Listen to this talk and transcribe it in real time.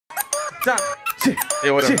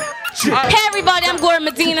Yeah, whatever. Hey everybody, I'm Gloria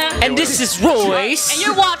Medina. And this is Royce. And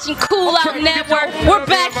you're watching Coolout Network. We're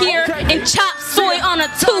back here in Chop Suey on a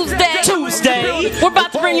Tuesday. We're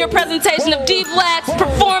about to bring you a presentation of D Black's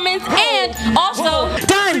performance and also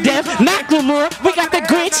Dyme, Macklemore, we got the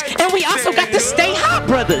Grinch, and we also got the Stay Hot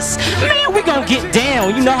Brothers. Man, we gonna get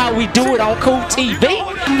down. You know how we do it on Cool TV.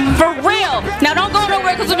 for real. Now don't go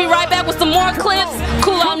nowhere because we'll be right back with some more clips.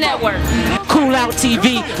 Coolout Network. Coolout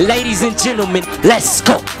TV, ladies and gentlemen, let's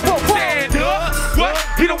go. Stand up. What?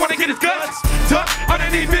 He don't want to get his guts tucked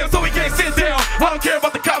underneath him so he can't sit down. I don't care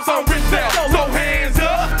about the cops on rich now. So hands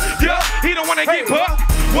up. Yeah, he don't want to get bucked.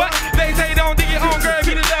 What? They say don't do your own girl.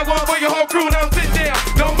 Be the last one for your whole crew. Don't sit down.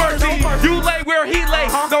 No mercy. You lay where he lay.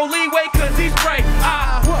 No leeway cause he's straight.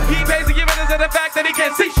 He pays to give it to the fact that he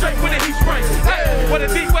can't see straight when he straight. Hey, what a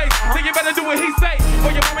deep waste. Think you better do what he say.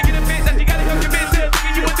 Or your mama get a bitch that she gotta help your bitch to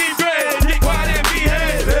thinking you a deep grade. Get quiet and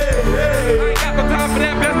behave. I ain't got no time for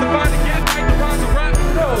that. Best to find the cat like the rhymes of rap.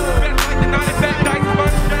 Best like the 90 back dice.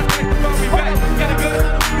 Best like the phone me back. Get a good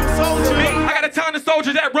soldier. I got a ton of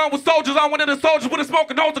soldiers that run with soldiers. I'm one of the soldiers with a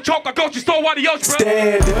smoking nose to choke. I go, you stole one of yours, bro.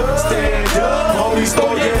 Stand up, homies,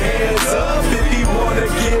 throw your hands up. If you wanna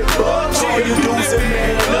get bucked, all you do is a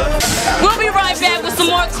man up. We'll be right back with some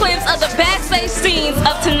more clips of the backstage scenes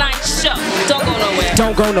of tonight's show. Don't go nowhere.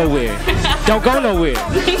 Don't go nowhere. Don't go nowhere.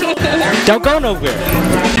 Don't go nowhere.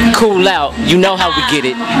 Coolout, you know how we get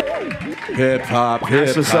it. Hip hop,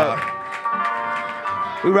 That's what's up.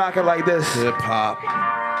 We rock it like this. hip hop.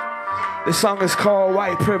 This song is called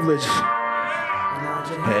White Privilege.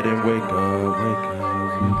 Head and wake up, wake up.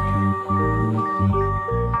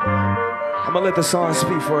 I'm gonna let the song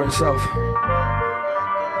speak for itself.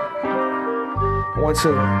 1,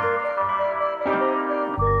 2.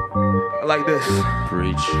 Like this.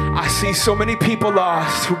 Preach. I see so many people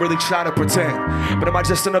lost who really try to pretend. But am I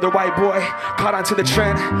just another white boy caught onto the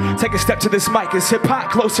trend? Take a step to this mic, is hip hop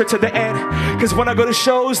closer to the end? Cause when I go to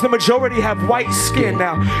shows, the majority have white skin.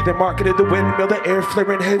 Now, they're marketed the windmill, the air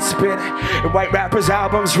flare and head spin. And white rappers'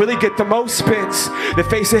 albums really get the most spins. The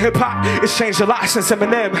face of hip hop has changed a lot since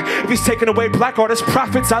Eminem. If he's taking away black artists'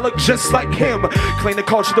 profits, I look just like him. Claim the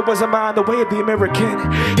culture that wasn't mine, the way of the American.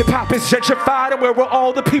 Hip hop is gentrified and where will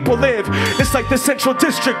all the people live? It's like the Central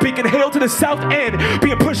District being hailed to the South End,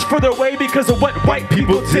 being pushed further away because of what white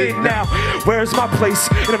people did. Now, where's my place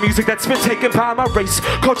in the music that's been taken by my race?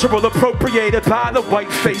 Cultural appropriated by the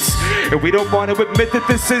white face. And we don't want to admit that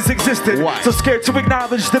this is existent. So scared to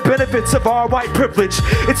acknowledge the benefits of our white privilege.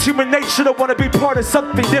 It's human nature to want to be part of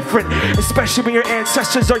something different, especially when your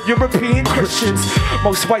ancestors are European Christians.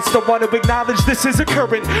 Most whites don't want to acknowledge this is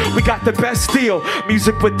occurring. We got the best deal,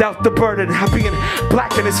 music without the burden of being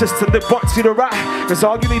black in a system that wants you to rock. Cause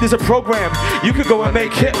all you need is a program. You can go and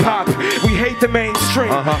make hip hop. We hate the mainstream,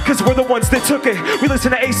 cause we're the ones that took it. We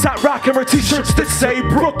listen to ASAP Rock and wear t-shirts that say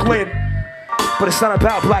Brooklyn. But it's not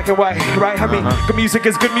about black and white, right? I mean, good music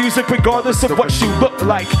is good music regardless of what you look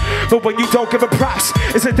like. But when you don't give a props,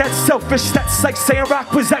 isn't that selfish? That's like saying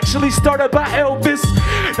rock was actually started by Elvis.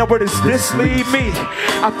 Now where does this leave me?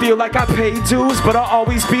 I feel like I pay dues, but I'll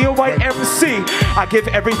always be a white MC. I give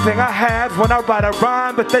everything I have when I write a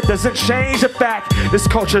rhyme, but that doesn't change the fact this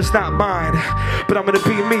culture's not mine. But I'm gonna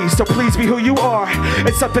be me, so please be who you are.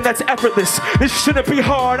 It's something that's effortless. This shouldn't be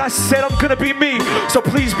hard. I said I'm gonna be me, so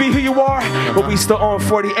please be who you are. But we still own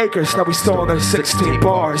 40 acres, now we still own those 16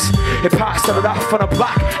 bars. Hip hop started off on a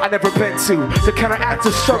block I never been to counteract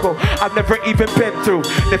the struggle I've never even been through.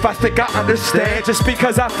 And if I think I understand just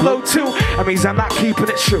because I flow too, that means I'm not keeping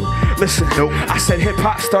it true. Listen, I said hip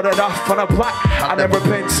hop started off on a block I've never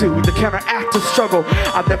been to counteract the struggle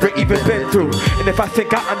I've never even been through. And if I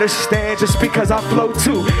think I understand just because I flow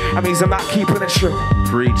too, that means I'm not keeping it true.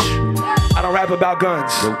 Preach. I don't rap about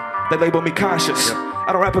guns. They label me conscious.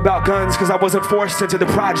 I don't rap about guns because I wasn't forced into the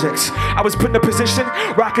projects. I was put in a position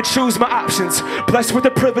where I could choose my options. Blessed with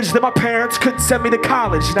the privilege that my parents couldn't send me to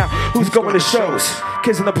college. Now, who's going to shows?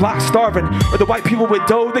 Kids in the block starving, or the white people with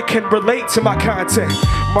dough that can relate to my content.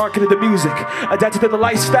 Marketed the music, adapted to the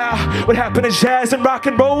lifestyle. What happened to jazz and rock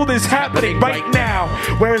and roll is happening right now.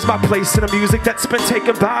 Where is my place in the music that's been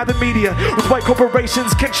taken by the media? With white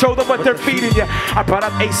corporations controlling what they're feeding you. I brought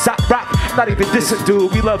up ASAP Rock, not even dissing,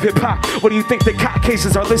 dude. We love hip hop. What do you think the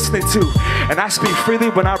Caucasians are listening to? And I speak freely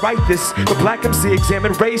when I write this. The black MC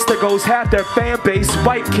examine race, there goes half their fan base,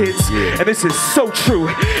 white kids. And this is so true.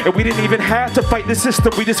 And we didn't even have to fight the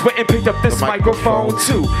system. We just went and picked up this microphone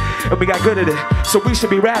too. And we got good at it. So we should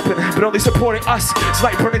be rapping, but only supporting us. It's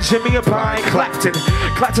like burning Jimmy and buying Clapton.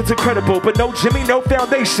 Clapton's incredible, but no Jimmy, no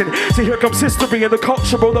foundation. So here comes history and the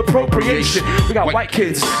cultural appropriation. We got white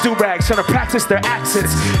kids, do-rags, trying to practice their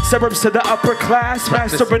accents. Suburbs to the upper class,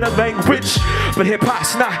 mastering a language. But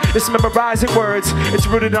hip-hop's not, it's memorizing words. It's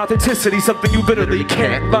rooted in authenticity, something you literally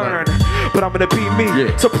can't learn. But I'm gonna be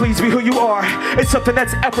me, so please be who you are. It's something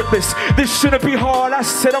that's effortless, this shouldn't be hard. I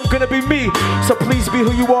said I'm gonna be me, so please be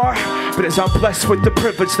who you are. But as I'm blessed with the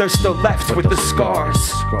privilege, they're still left with the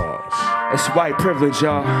scars. It's white privilege,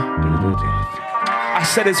 y'all. I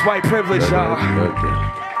said it's white privilege, y'all.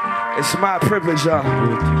 It's my privilege, y'all.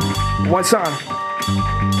 One time.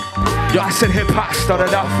 I said hip-hop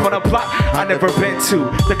started off on a block I never been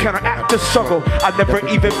to. The counteract the struggle I've never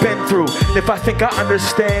even been through. And if I think I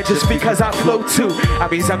understand just because I flow too,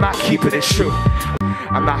 that means I'm not keeping it true.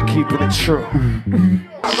 I'm not keeping it true.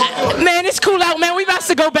 Man, it's cool out, man. We about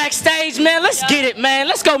to go backstage, man. Let's get it, man.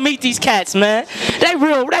 Let's go meet these cats, man. They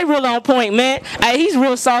real on point, man. Hey, he's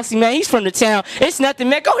real saucy, man. He's from the town. It's nothing,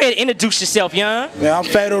 man. Go ahead and introduce yourself, young. Man, I'm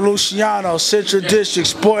Fatal Luciano, Central District,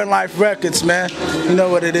 Sportin Life Records, man. You know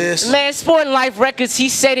what it is. Man, Sportin Life Records, he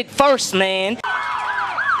said it first, man.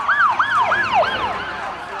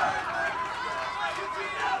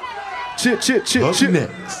 Chip. Up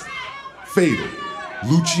next, Fatal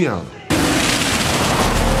Luciano.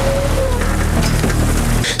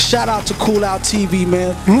 Shout out to Coolout TV,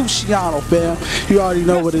 man. Luciano, fam. You already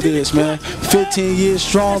know what it is, man. 15 years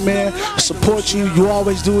strong, man. Support you. You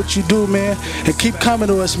always do what you do, man. And keep coming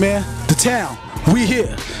to us, man. The town. We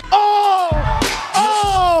here.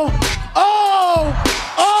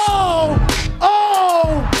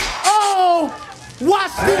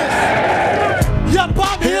 Watch this. Yup,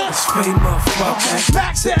 I'm here.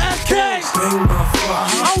 Max and SK.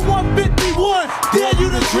 I'm 151. Dare you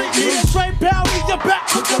to drink me. Straight pound in your back,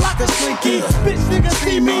 cooking like a slinky. Bitch nigga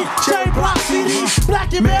see me. Cherry block CD.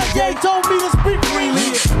 Black and Mary Gay told me to speak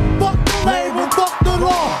freely. Fuck the label, fuck the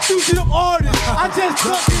law. Fugitive artist, I just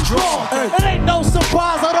cut and draw. It ain't no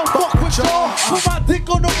surprise, I don't fuck with y'all. Put my dick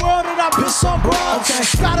on the world and I piss on bras.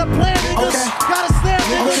 Got a plan, niggas. Got a slam,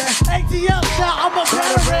 niggas. ATL style, I'm a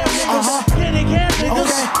panorama, niggas. Getting hand,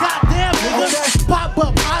 niggas. Goddamn, niggas. Pop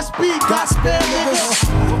up, high speed, got spare,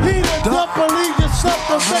 niggas. Need a dump, believe yourself,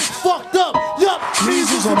 the face fucked up. Yup,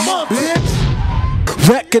 measles a month, bitch.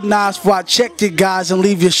 Recognize before I check you guys and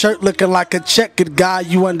leave your shirt looking like a checkered guy.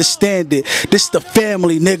 You understand it. This the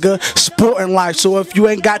family, nigga. Sporting life. So if you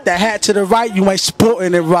ain't got the hat to the right, you ain't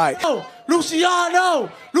sporting it right. Oh, Luciano!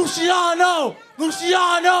 Luciano!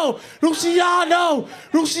 Luciano! Luciano!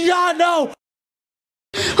 Luciano!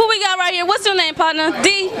 Who we got right here? What's your name, partner?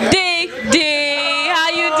 D. How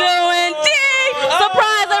you doing? D.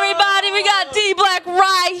 Surprise, everybody. We got D Black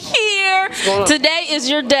right here. Today is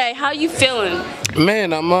your day. How you feeling?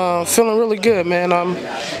 Man, I'm feeling really good, man. I'm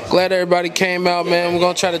glad everybody came out, man. We're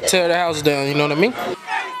gonna try to tear the house down, you know what I mean?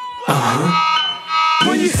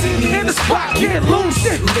 When you see me in the spot, get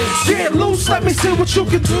loose, let me see what you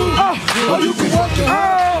can do. Oh, you can work it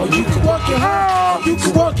hard, you can work it hard, you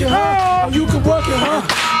can work it hard, you can work it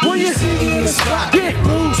hard. When you see me in the spot, get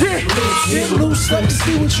loose, let me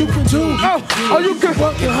see what you can do. Oh, you can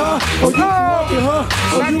work it hard, oh, you can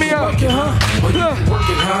work it hard, oh, you can work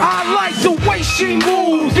it hard. I like the way she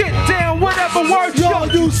moves, get down, whatever word y'all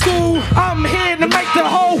used to. I'm here to make the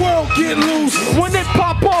whole world get loose. When it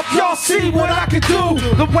pop off, y'all see what I can do.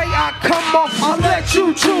 The way I come off, I'll let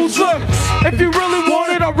you choose. Look, if you really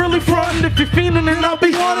want it, I'll really front. If you're feeling it, I'll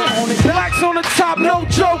be on it. Blacks on the top, no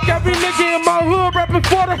joke. Every nigga in my hood rapping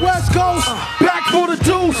for the West Coast. Back for the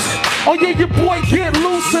deuce. Oh yeah, your boy get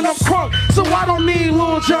loose and I'm crunk, so I don't need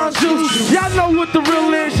Lil Jon juice. Y'all know what the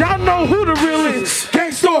real is. Y'all know who the real is.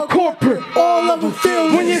 Gangsta or corporate, all of them feel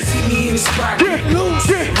when you see me in the spot. Get loose,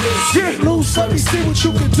 get loose. Let me see what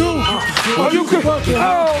you can do. Or you can work it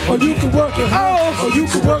hard, or you can work it hard, or you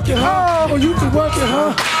can work it hard, or you can work it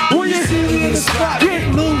hard. When you see me in the spot, get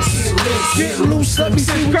loose, let me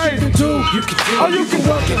see what you can do. Or you can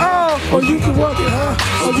work it hard, or you can work it hard,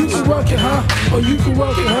 or you can work it hard, or you can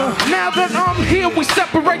work it hard. Now that I'm here, we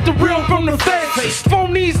separate the real from the fake.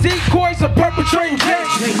 Phone these decoys are perpetrating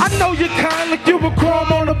hate. I know you're kind like you were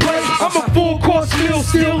chrome on the plate. I'm a full course meal,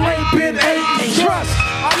 still ain't been ate. Trust,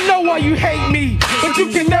 I know why you hate me, but you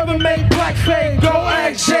can never make black fade. Go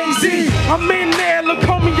ask Jay-Z. I'm in there, look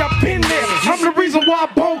homie, I've been there. I'm the reason why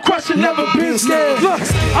Bone Crusher never been scared. Look,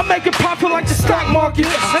 I make it popular like the stock market.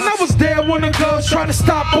 And I was there when the girls trying to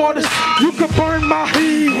stop orders. You can burn my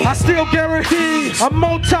heat, I still guarantee I'm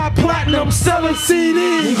multi-platinum selling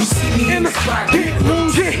CDs. In the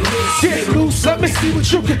get loose, let me see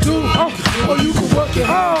what you can do. Or you can work it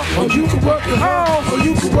hard, or you can work it hard, or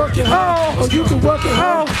you can work it hard, or you can work it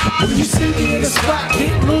hard. When you see me in the spot,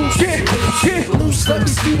 get loose, get loose, let me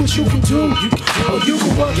see what you can do. Or you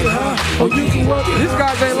can work it hard, or you can work it hard. These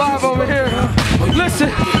guys ain't live over here. Listen,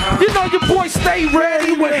 you know your boy stay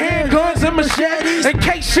ready with handguns and machetes. In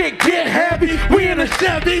case shit get heavy, we in a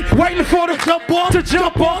Chevy, waiting for the jump off to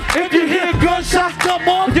jump off. If you hear gunshots come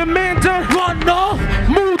off, your man done run off,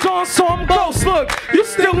 moved on, so I'm ghost. Look, you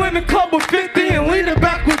still in the club with 50 and leaning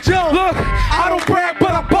back with Joe. Look, I don't brag,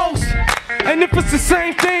 but I boast. And if it's the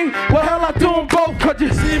same thing, well, hell, I do them both. Cause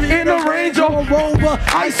you see me in the Range Rover,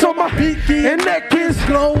 ice on my pinky and neck is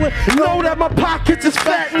glowing. Know that my pockets is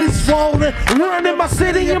fat and swollen. Running my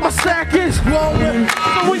city and my sack is growing.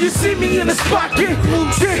 So when you see me in the spot, get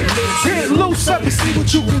loose, let me see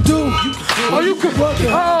what you can do. Or you can work it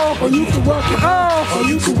hard, or you can work it hard, or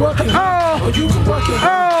you can work it hard, or you can work it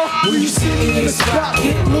hard. When you see me in the spot,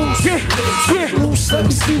 get loose, let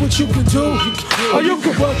me see what you can do. Or you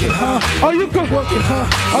can work it hard, or you can work it hard,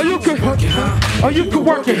 or you can work it hard, or you can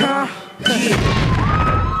work it hard.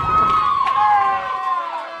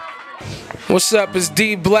 What's up? It's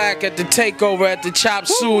D Black at the takeover at the Chop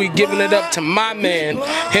Suey, giving it up to my man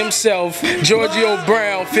himself, Georgio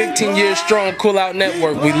Brown, 15 years strong, Coolout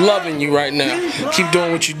Network. We loving you right now. Keep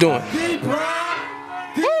doing what you're doing.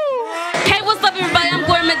 Hey, what's up, everybody? I'm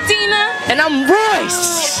Gloria Medina. And I'm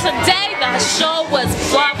Royce. Today, the show was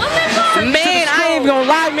fly. What's that called? Man, I ain't gonna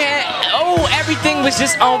lie, man. Oh, everything was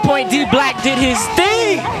just on point. D Black did his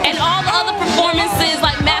thing. And all the other performances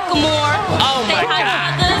like Macklemore. Oh my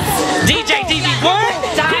God. DJ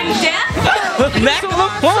DB1. Dyme Death.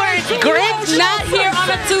 Macklemore. Great. Not here on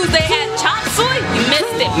a Tuesday at Chop Suey. You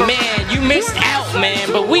missed it. Man, you missed out,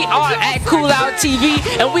 man. But we are at Coolout TV,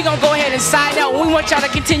 and we gonna go ahead and sign out. We want y'all to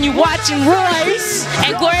continue watching Royce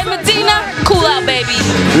and Gloria Medina. Coolout, baby.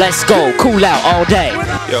 Let's go. Coolout all day.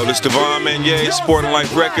 Yo, this Devon Man, Sportin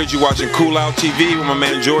Life Records. You watching Coolout TV with my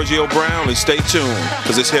man Georgio Brown, and stay tuned,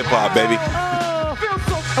 cause it's hip hop, baby.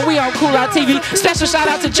 We on Coolout TV. Special shout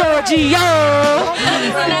out to Georgio.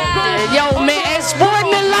 Yo, man, and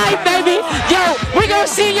Sportin Life, baby. Yo, we gonna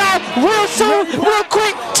see y'all real soon, real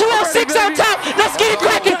quick. 206 on top. Let's get it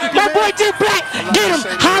cracking. My boy D Black, get him.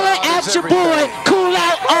 Holla at your boy.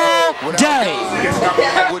 Coolout all day.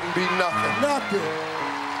 Wouldn't be nothing.